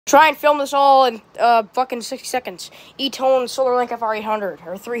Try and film this all in fucking 60 seconds. E-Tone SolarLink FR800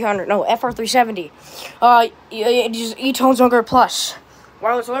 or 300. No, FR370. Just E-Tone Zone Guard Plus.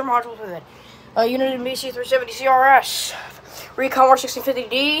 Wireless alert modules with it. Unit BC370 CRS. Recon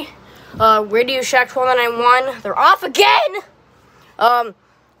R1650D. Radio Shack 12991. They're off again!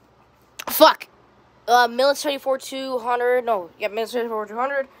 Fuck. Military 4200. No, yeah, Military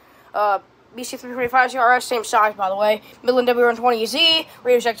 4200. BC325 CRS, same size, by the way. Midland WR120Z,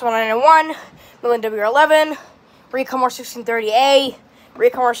 Radio Shack 191, Midland WR11, Recon R1630A,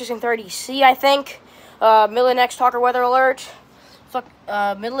 Recon R1630C, I think. Midland X Talker Weather Alert. Fuck,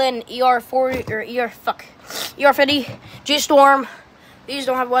 Midland ER40, or ER50, G-Storm. These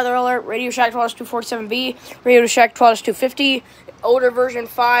don't have weather alert. Radio Shack 247B, Radio Shack 250, older version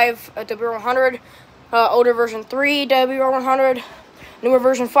 5 WR100, older version 3 WR100, newer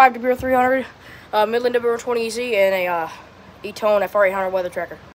version 5 WR300, Midland WR20Z, and a E-Tone FR800 weather tracker.